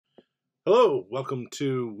Hello, welcome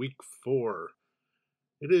to week 4.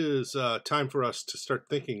 It is time for us to start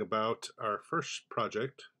thinking about our first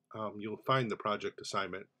project. You'll find the project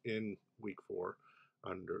assignment in week 4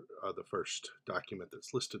 under the first document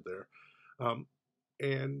that's listed there. Um,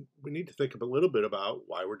 and we need to think a little bit about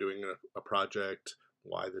why we're doing a project,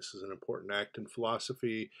 why this is an important act in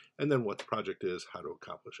philosophy, and then what the project is, how to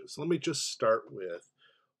accomplish it. So let me just start with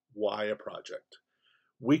why a project.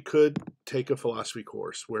 We could take a philosophy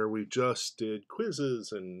course where we just did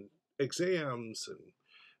quizzes and exams and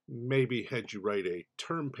maybe had you write a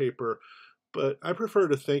term paper, but I prefer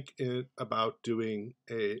to think about doing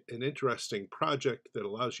an interesting project that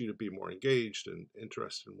allows you to be more engaged and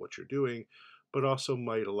interested in what you're doing, but also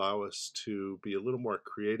might allow us to be a little more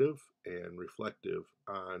creative and reflective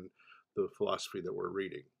on the philosophy that we're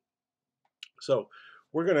reading. So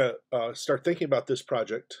we're going to start thinking about this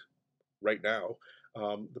project right now.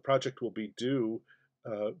 The project will be due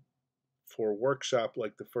uh, for workshop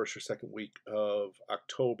like the first or second week of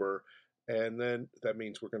October. And then that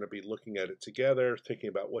means we're going to be looking at it together, thinking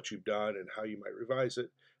about what you've done and how you might revise it.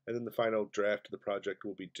 And then the final draft of the project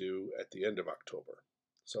will be due at the end of October.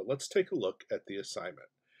 So let's take a look at the assignment.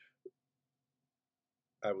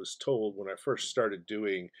 I was told when I first started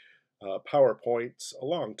doing PowerPoints a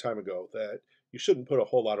long time ago that you shouldn't put a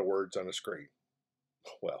whole lot of words on a screen.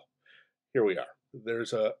 Well, here we are.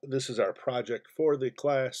 This is our project for the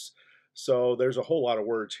class. So there's a whole lot of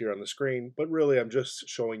words here on the screen, but really I'm just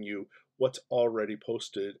showing you what's already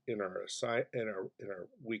posted in our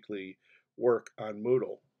weekly work on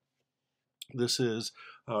Moodle. This is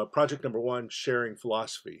project number 1, sharing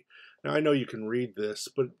philosophy. Now I know you can read this,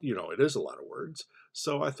 but it is a lot of words.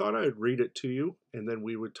 So I thought I'd read it to you, and then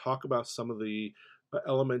we would talk about some of the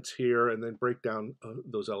elements here, and then break down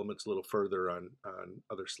those elements a little further on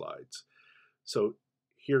other slides. So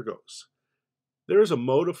here goes. There is a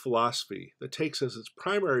mode of philosophy that takes as its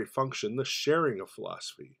primary function the sharing of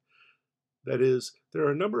philosophy. That is, there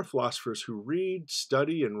are a number of philosophers who read,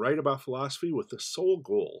 study, and write about philosophy with the sole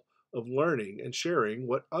goal of learning and sharing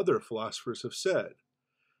what other philosophers have said.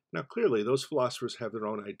 Now, clearly, those philosophers have their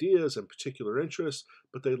own ideas and particular interests,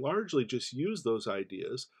 but they largely just use those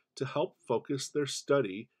ideas to help focus their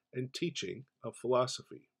study and teaching of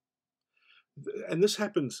philosophy. And this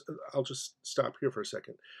happens, I'll just stop here for a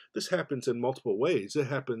second. This happens in multiple ways. It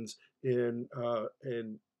happens in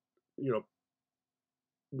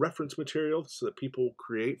reference materials that people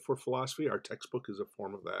create for philosophy. Our textbook is a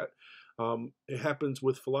form of that. It happens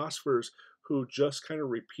with philosophers who just kind of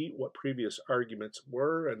repeat what previous arguments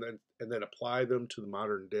were and then apply them to the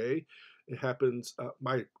modern day. It happens.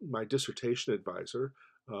 My dissertation advisor,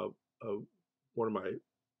 uh, one of my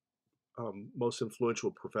most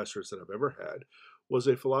influential professors that I've ever had, was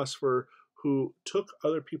a philosopher who took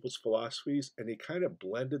other people's philosophies and he kind of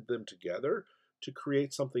blended them together to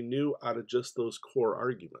create something new out of just those core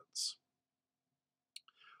arguments.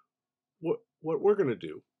 What we're going to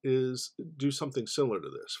do is do something similar to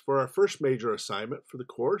this. For our first major assignment for the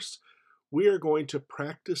course, we are going to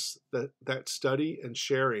practice that study and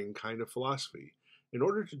sharing kind of philosophy. In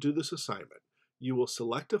order to do this assignment, you will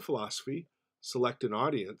select a philosophy, select an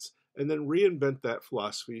audience, and then reinvent that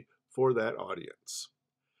philosophy for that audience.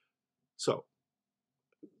 So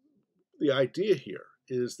the idea here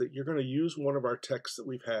is that you're going to use one of our texts that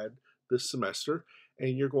we've had this semester,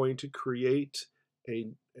 and you're going to create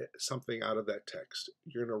something out of that text.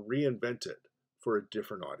 You're going to reinvent it for a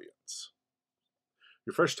different audience.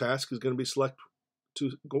 Your first task is going to be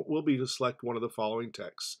to select one of the following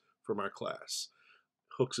texts from our class: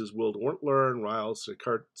 Hooks's Will to Learn, Ryle's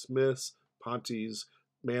Descartes Myths, Ponti's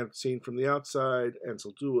Man Seen from the Outside,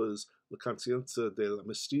 Ansel Dua's La Consciència de la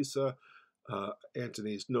Mestiza,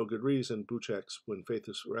 Antony's No Good Reason, Buchek's When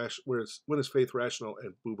is Faith Rational,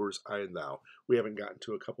 and Buber's I and Thou. We haven't gotten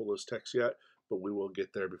to a couple of those texts yet, but we will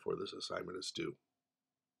get there before this assignment is due.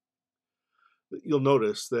 You'll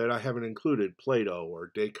notice that I haven't included Plato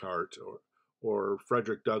or Descartes or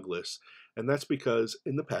Frederick Douglass, and that's because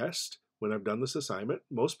in the past, when I've done this assignment,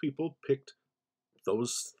 most people picked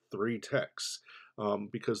those 3 texts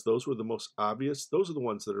because those were the most obvious. Those are the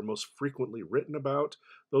ones that are most frequently written about.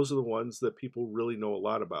 Those are the ones that people really know a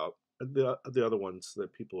lot about. And the other ones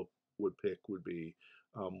that people would pick would be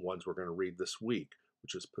ones we're going to read this week,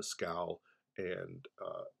 which is Pascal and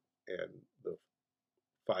the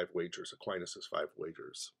 5 Wagers, Aquinas' 5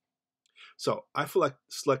 Wagers. So I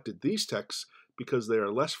selected these texts because they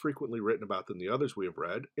are less frequently written about than the others we have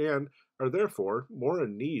read, and are therefore more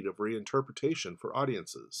in need of reinterpretation for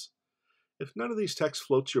audiences. If none of these texts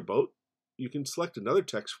floats your boat, you can select another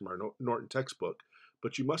text from our Norton textbook,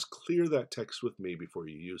 but you must clear that text with me before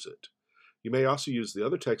you use it. You may also use the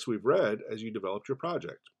other texts we've read as you develop your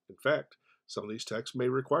project. In fact, some of these texts may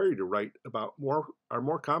require you to write about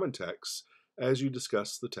more common texts as you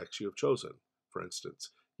discuss the text you have chosen. For instance,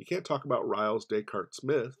 you can't talk about Ryle's Descartes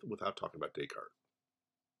myth without talking about Descartes.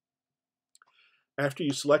 After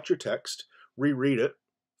you select your text, reread it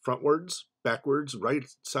frontwards, backwards, right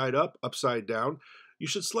side up, upside down. You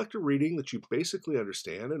should select a reading that you basically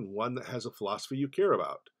understand and one that has a philosophy you care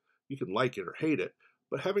about. You can like it or hate it,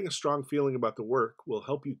 but having a strong feeling about the work will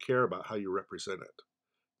help you care about how you represent it.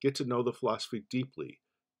 Get to know the philosophy deeply,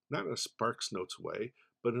 not in a Sparks Notes way,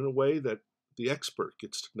 but in a way that the expert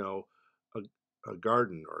gets to know a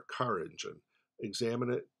garden or a car engine. Examine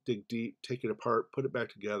it, dig deep, take it apart, put it back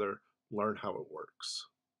together, learn how it works.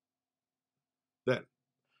 Then,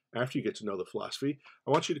 after you get to know the philosophy, I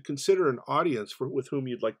want you to consider an audience with whom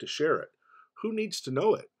you'd like to share it. Who needs to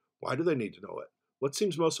know it? Why do they need to know it? What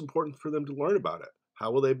seems most important for them to learn about it? How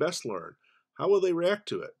will they best learn? How will they react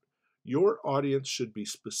to it? Your audience should be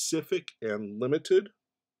specific and limited.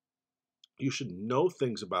 You should know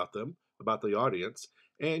things about them, about the audience,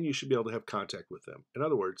 and you should be able to have contact with them. In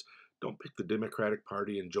other words, don't pick the Democratic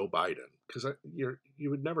Party and Joe Biden, because you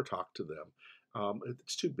would never talk to them.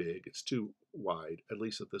 It's too big, it's too wide, at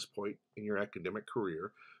least at this point in your academic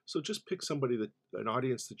career. So just pick an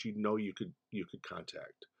audience that you know you could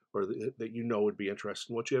contact, or that you know would be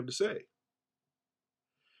interested in what you have to say.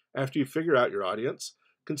 After you figure out your audience,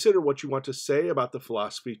 consider what you want to say about the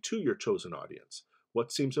philosophy to your chosen audience.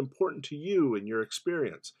 What seems important to you in your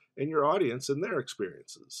experience, and your audience in their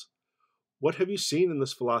experiences? What have you seen in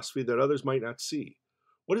this philosophy that others might not see?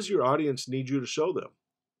 What does your audience need you to show them?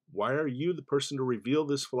 Why are you the person to reveal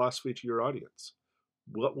this philosophy to your audience?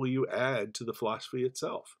 What will you add to the philosophy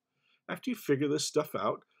itself? After you figure this stuff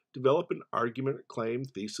out, develop an argument, claim,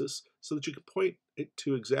 thesis, so that you can point it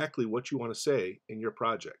to exactly what you want to say in your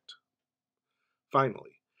project.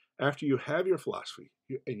 Finally, after you have your philosophy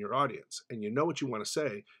and your audience, and you know what you want to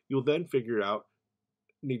say, you'll then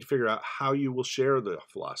need to figure out how you will share the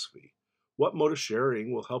philosophy. What mode of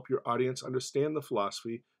sharing will help your audience understand the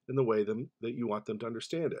philosophy in the way that you want them to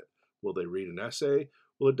understand it? Will they read an essay?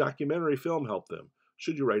 Will a documentary film help them?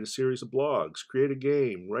 Should you write a series of blogs, create a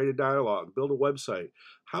game, write a dialogue, build a website?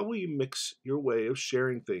 How will you mix your way of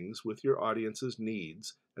sharing things with your audience's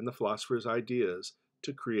needs and the philosopher's ideas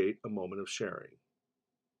to create a moment of sharing?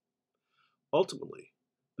 Ultimately,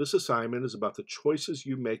 this assignment is about the choices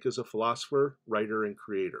you make as a philosopher, writer, and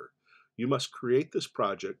creator. You must create this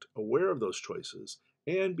project aware of those choices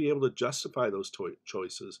and be able to justify those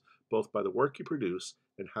choices both by the work you produce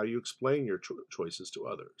and how you explain your choices to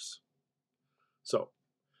others. So,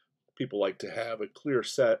 people like to have a clear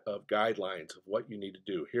set of guidelines of what you need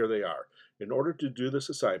to do. Here they are. In order to do this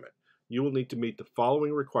assignment, you will need to meet the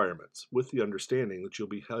following requirements with the understanding that you'll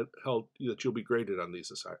be graded on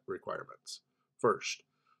these requirements. First,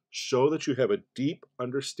 show that you have a deep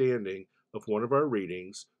understanding of one of our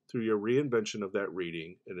readings through your reinvention of that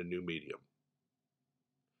reading in a new medium.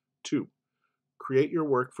 2, create your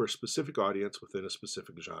work for a specific audience within a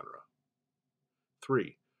specific genre.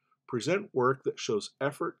 3, present work that shows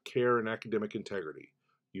effort, care, and academic integrity.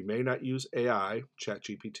 You may not use AI,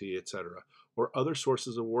 ChatGPT, etc., or other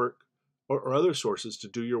sources of work or other sources to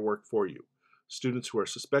do your work for you. Students who are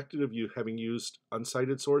suspected of you having used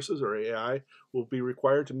uncited sources or AI will be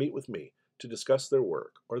required to meet with me to discuss their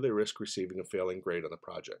work, or they risk receiving a failing grade on the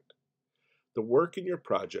project. The work in your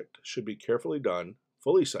project should be carefully done,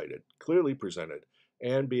 fully cited, clearly presented,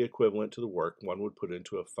 and be equivalent to the work one would put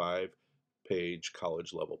into a 5-page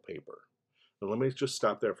college-level paper. And let me just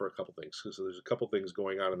stop there for a couple things, because there's a couple things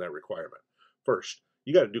going on in that requirement. First,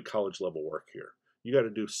 you got to do college-level work here. You got to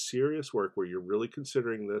do serious work where you're really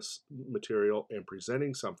considering this material and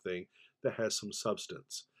presenting something that has some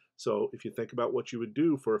substance. So if you think about what you would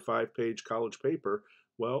do for a 5-page college paper,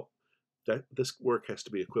 well, this work has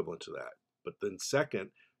to be equivalent to that. But then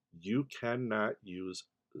second, you cannot use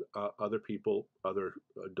other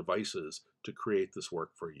devices to create this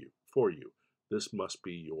work for you. This must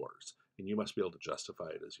be yours, and you must be able to justify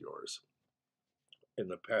it as yours. In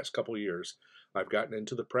the past couple of years, I've gotten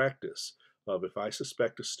into the practice of, if I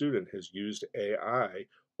suspect a student has used AI,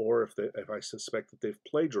 or if I suspect that they've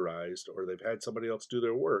plagiarized or they've had somebody else do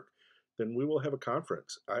their work, then we will have a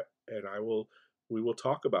conference. We will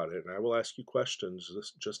talk about it, and I will ask you questions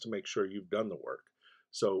just to make sure you've done the work.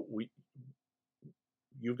 So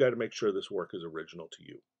you've got to make sure this work is original to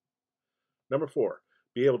you. Number 4,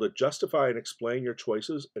 be able to justify and explain your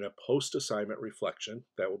choices in a post-assignment reflection.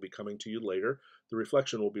 That will be coming to you later. The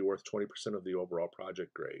reflection will be worth 20% of the overall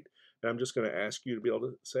project grade. And I'm just going to ask you to be able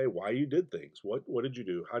to say why you did things. What did you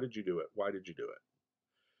do? How did you do it? Why did you do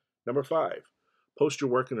it? Number 5, post your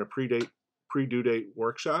work in a pre-due date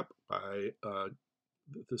workshop by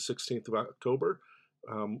the 16th of October,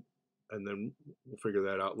 and then we'll figure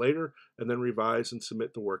that out later, and then revise and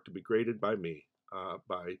submit the work to be graded by me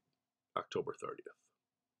by October 30th.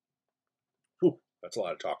 Whew, that's a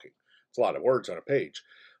lot of talking. It's a lot of words on a page,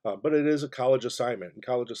 but it is a college assignment, and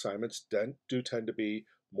college assignments do tend to be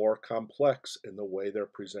more complex in the way they're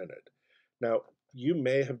presented. Now, you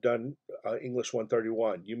may have done English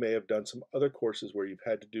 131. You may have done some other courses where you've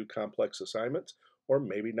had to do complex assignments, or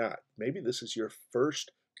maybe not. Maybe this is your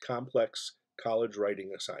first complex college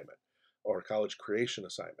writing assignment or college creation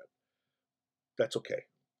assignment. That's okay.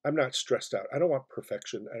 I'm not stressed out. I don't want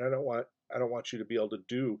perfection, and I don't want you to be able to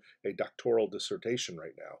do a doctoral dissertation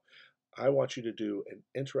right now. I want you to do an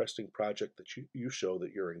interesting project that you show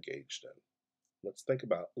that you're engaged in. Let's think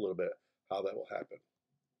about a little bit how that will happen.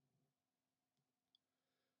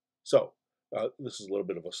 So this is a little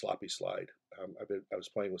bit of a sloppy slide. I was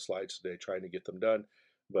playing with slides today trying to get them done,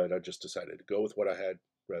 but I just decided to go with what I had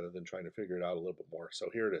rather than trying to figure it out a little bit more. So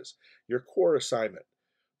here it is. Your core assignment.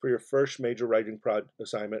 For your first major writing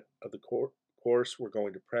assignment of the course, we're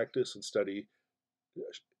going to practice and study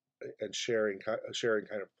and sharing kind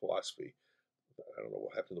of philosophy. I don't know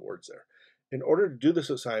what happened to the words there. In order to do this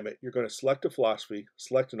assignment, you're going to select a philosophy,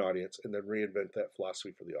 select an audience, and then reinvent that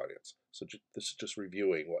philosophy for the audience. So this is just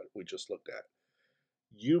reviewing what we just looked at.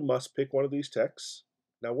 You must pick one of these texts.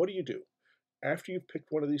 Now, what do you do? After you've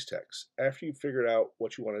picked one of these texts, after you've figured out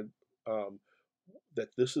what you want to, that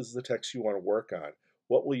this is the text you want to work on,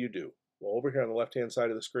 what will you do? Well, over here on the left-hand side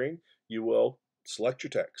of the screen, you will select your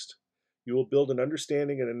text. You will build an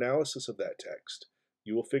understanding and analysis of that text.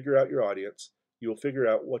 You will figure out your audience. You will figure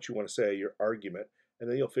out what you want to say, your argument, and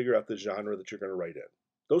then you'll figure out the genre that you're going to write in.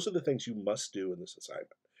 Those are the things you must do in this assignment.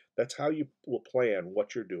 That's how you will plan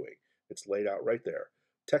what you're doing. It's laid out right there.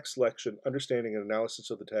 Text selection, understanding and analysis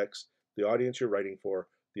of the text, the audience you're writing for,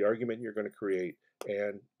 the argument you're going to create,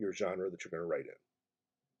 and your genre that you're going to write in.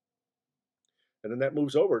 And then that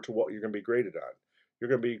moves over to what you're going to be graded on. You're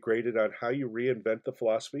going to be graded on how you reinvent the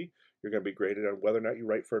philosophy. You're going to be graded on whether or not you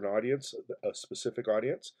write for an audience, a specific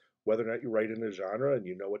audience, whether or not you write in a genre and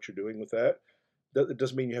you know what you're doing with that. It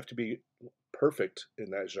doesn't mean you have to be perfect in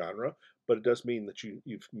that genre, but it does mean that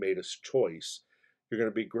you've made a choice. You're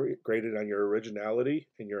going to be graded on your originality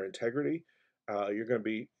and your integrity. You're going to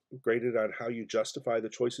be graded on how you justify the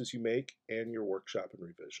choices you make and your workshop and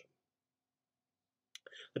revision.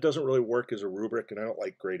 It doesn't really work as a rubric, and I don't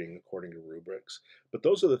like grading according to rubrics, but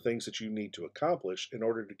those are the things that you need to accomplish in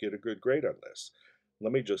order to get a good grade on this.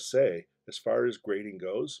 Let me just say, as far as grading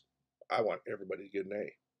goes, I want everybody to get an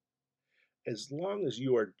A. As long as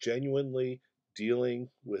you are genuinely dealing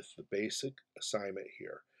with the basic assignment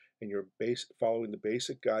here and you're following the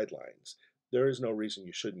basic guidelines, there is no reason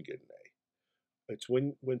you shouldn't get an A. It's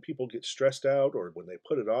when people get stressed out or when they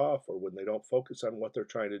put it off or when they don't focus on what they're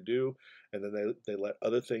trying to do and then they let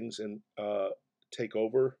other things take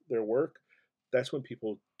over their work, that's when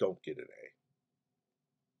people don't get an A.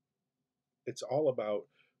 It's all about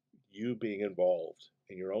you being involved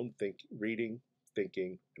in your own reading,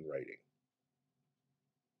 thinking, and writing.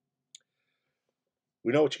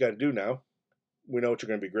 We know what you got to do now. We know what you're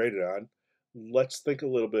going to be graded on. Let's think a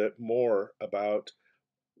little bit more about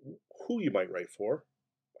who you might write for,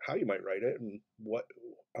 how you might write it, and what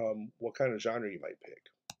kind of genre you might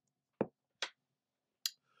pick.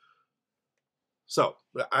 So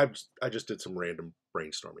I just did some random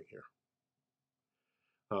brainstorming here.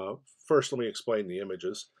 First, let me explain the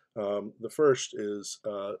images. The first is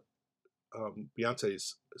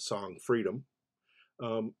Beyonce's song "Freedom,"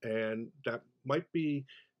 and that might be,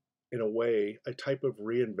 in a way, a type of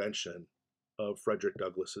reinvention of Frederick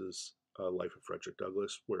Douglass's Life of Frederick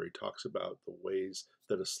Douglass, where he talks about the ways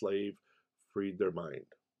that a slave freed their mind.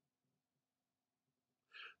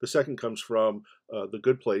 The second comes from The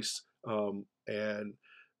Good Place, and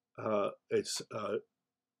it's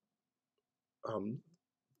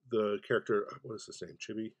the character, what is his name,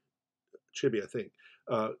 Chibi, I think,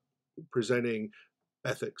 presenting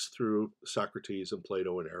ethics through Socrates and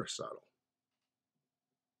Plato and Aristotle.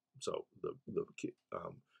 So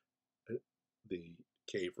the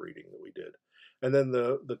cave reading that we did. And then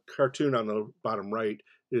the cartoon on the bottom right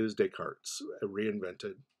is Descartes,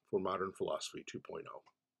 reinvented for modern philosophy 2.0.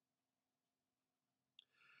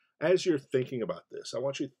 As you're thinking about this, I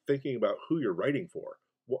want you thinking about who you're writing for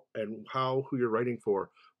and how who you're writing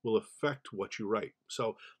for will affect what you write.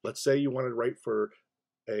 So let's say you want to write for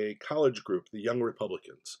a college group, the Young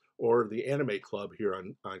Republicans, or the anime club here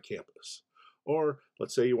on campus. Or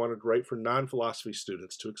let's say you wanted to write for non-philosophy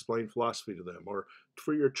students to explain philosophy to them, or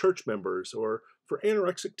for your church members, or for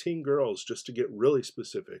anorexic teen girls, just to get really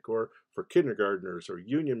specific, or for kindergartners or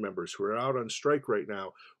union members who are out on strike right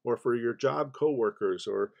now, or for your job coworkers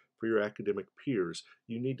or for your academic peers,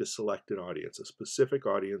 you need to select an audience, a specific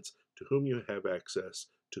audience to whom you have access,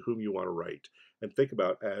 to whom you want to write. And think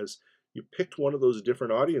about, as you picked one of those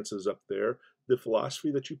different audiences up there, the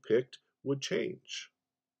philosophy that you picked would change.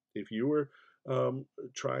 If you were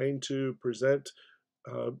trying to present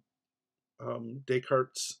uh,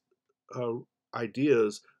 Descartes' uh,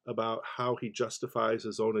 ideas about how he justifies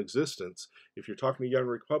his own existence, if you're talking to young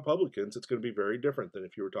Republicans, it's going to be very different than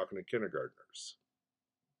if you were talking to kindergartners.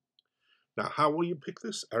 Now, how will you pick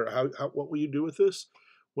this, or what will you do with this?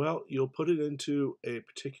 Well, you'll put it into a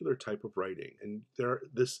particular type of writing, and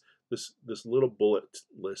this little bullet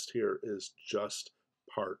list here is just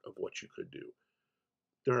part of what you could do.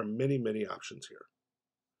 There are many, many options here.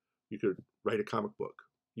 You could write a comic book.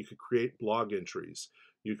 You could create blog entries.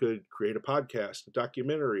 You could create a podcast, a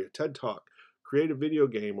documentary, a TED Talk, create a video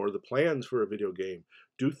game or the plans for a video game,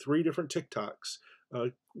 do 3 different TikToks,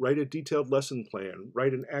 write a detailed lesson plan,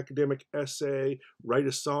 write an academic essay, write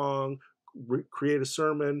a song, create a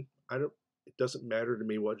sermon. It doesn't matter to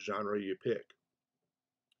me what genre you pick.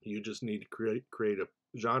 You just need to create a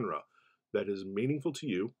genre that is meaningful to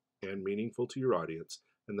you and meaningful to your audience,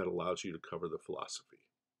 and that allows you to cover the philosophy.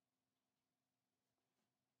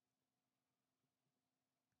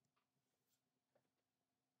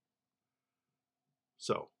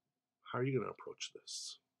 So, how are you going to approach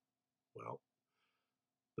this? Well,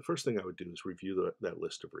 the first thing I would do is review that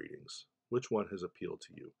list of readings. Which one has appealed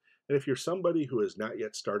to you? And if you're somebody who has not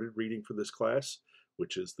yet started reading for this class,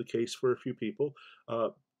 which is the case for a few people,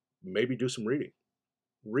 maybe do some reading.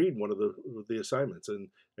 Read one of the assignments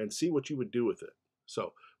and see what you would do with it.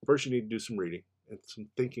 So first you need to do some reading and some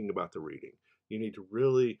thinking about the reading. You need to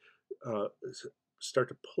really start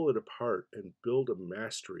to pull it apart and build a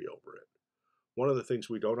mastery over it. One of the things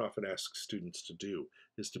we don't often ask students to do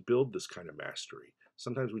is to build this kind of mastery.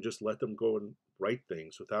 Sometimes we just let them go and write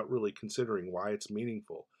things without really considering why it's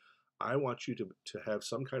meaningful. I want you to have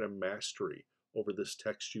some kind of mastery over this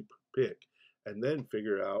text you pick, and then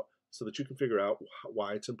figure out, so that you can figure out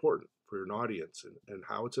why it's important for an audience, and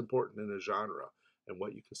how it's important in a genre, and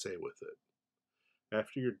what you can say with it.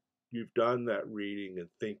 After you've done that reading and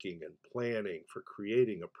thinking and planning for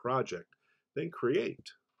creating a project, then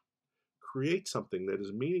create. Create something that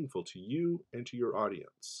is meaningful to you and to your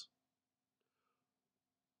audience.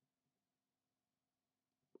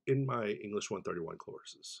 In my English 131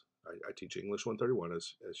 courses, I teach English 131,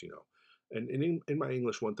 as you know, and in my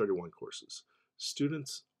English 131 courses,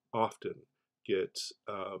 students often get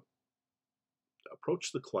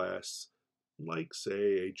approach the class like,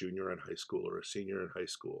 say, a junior in high school or a senior in high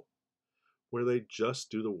school, where they just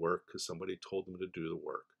do the work because somebody told them to do the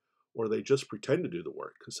work, or they just pretend to do the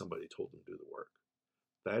work because somebody told them to do the work.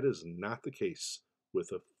 That is not the case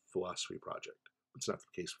with a philosophy project. It's not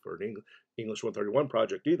the case for an English 131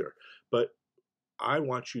 project either. But I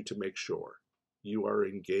want you to make sure you are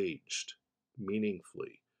engaged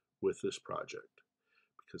meaningfully with this project,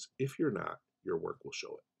 because if you're not, your work will show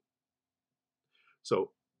it.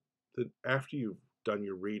 So after you've done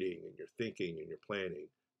your reading and your thinking and your planning,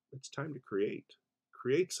 it's time to create.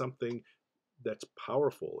 Create something that's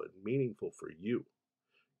powerful and meaningful for you.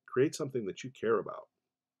 Create something that you care about.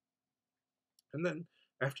 And then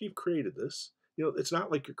after you've created this, it's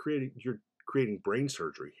not like you're creating brain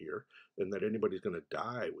surgery here, and that anybody's going to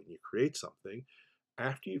die when you create something.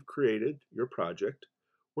 After you've created your project,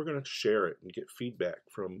 we're going to share it and get feedback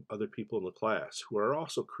from other people in the class who are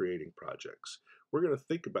also creating projects. We're going to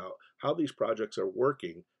think about how these projects are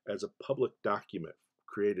working as a public document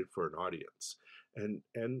created for an audience. And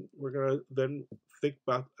we're going to then think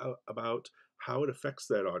about how it affects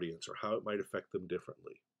that audience, or how it might affect them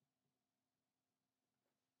differently.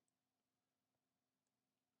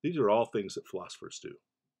 These are all things that philosophers do.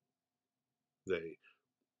 They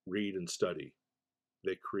read and study.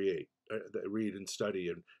 They create. They read and study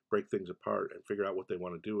and break things apart and figure out what they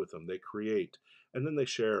want to do with them. They create, and then they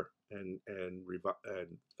share and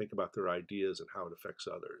think about their ideas and how it affects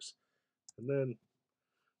others. And then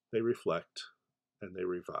they reflect and they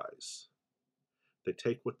revise. They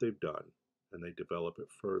take what they've done and they develop it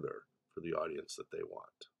further for the audience that they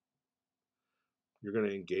want. You're going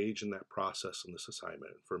to engage in that process in this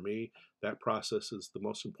assignment. And for me, that process is the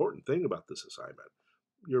most important thing about this assignment.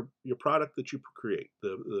 Your product that you create,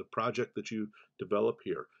 the project that you develop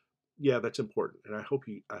here, yeah, that's important. And I hope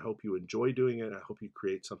you enjoy doing it. I hope you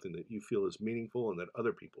create something that you feel is meaningful and that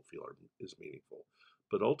other people feel is meaningful.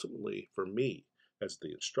 But ultimately, for me, as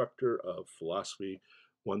the instructor of Philosophy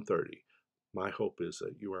 130, My hope is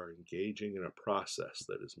that you are engaging in a process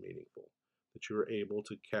that is meaningful, that you are able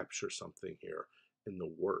to capture something here in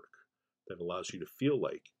the work that allows you to feel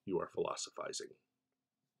like you are philosophizing.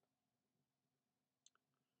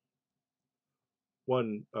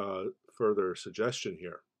 One further suggestion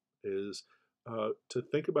here is to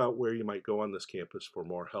think about where you might go on this campus for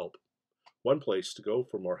more help. One place to go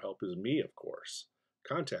for more help is me, of course.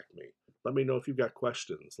 Contact me. Let me know if you've got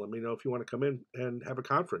questions. Let me know if you want to come in and have a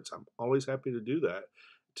conference. I'm always happy to do that,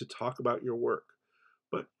 to talk about your work.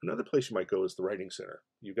 But another place you might go is the Writing Center.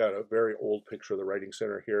 You've got a very old picture of the Writing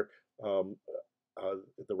Center here. Um,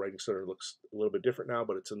 the Writing Center looks a little bit different now,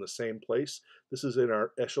 but it's in the same place. This is in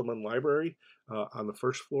our Eshelman Library on the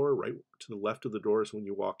first floor, right to the left of the doors when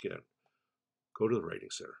you walk in. Go to the Writing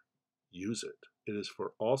Center. Use it. It is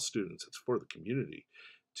for all students. It's for the community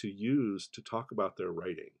to use to talk about their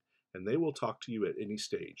writing. And they will talk to you at any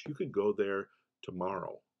stage. You could go there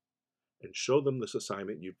tomorrow and show them this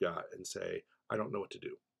assignment you've got and say, I don't know what to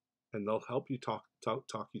do. And they'll help you talk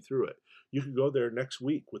you through it. You could go there next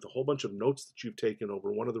week with a whole bunch of notes that you've taken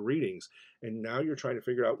over one of the readings, and now you're trying to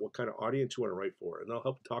figure out what kind of audience you want to write for, and they'll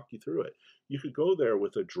help talk you through it. You could go there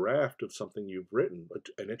with a draft of something you've written,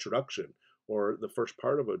 an introduction, or the first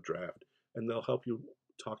part of a draft, and they'll help you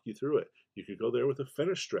talk you through it. You could go there with a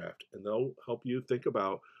finished draft, and they'll help you think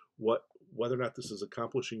about whether or not this is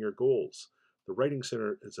accomplishing your goals. The Writing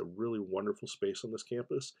Center is a really wonderful space on this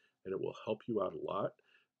campus, and it will help you out a lot.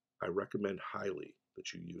 I recommend highly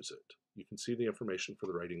that you use it. You can see the information for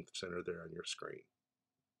the Writing Center there on your screen.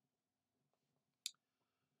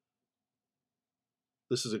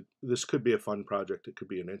 This could be a fun project. It could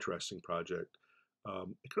be an interesting project.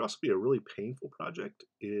 It could also be a really painful project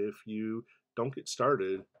if you don't get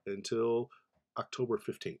started until October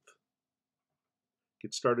 15th.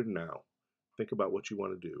 Get started now. Think about what you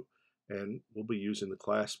want to do. And we'll be using the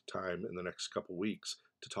class time in the next couple weeks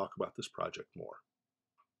to talk about this project more.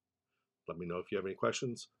 Let me know if you have any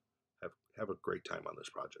questions. Have a great time on this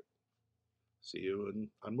project. See you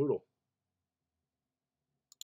on Moodle.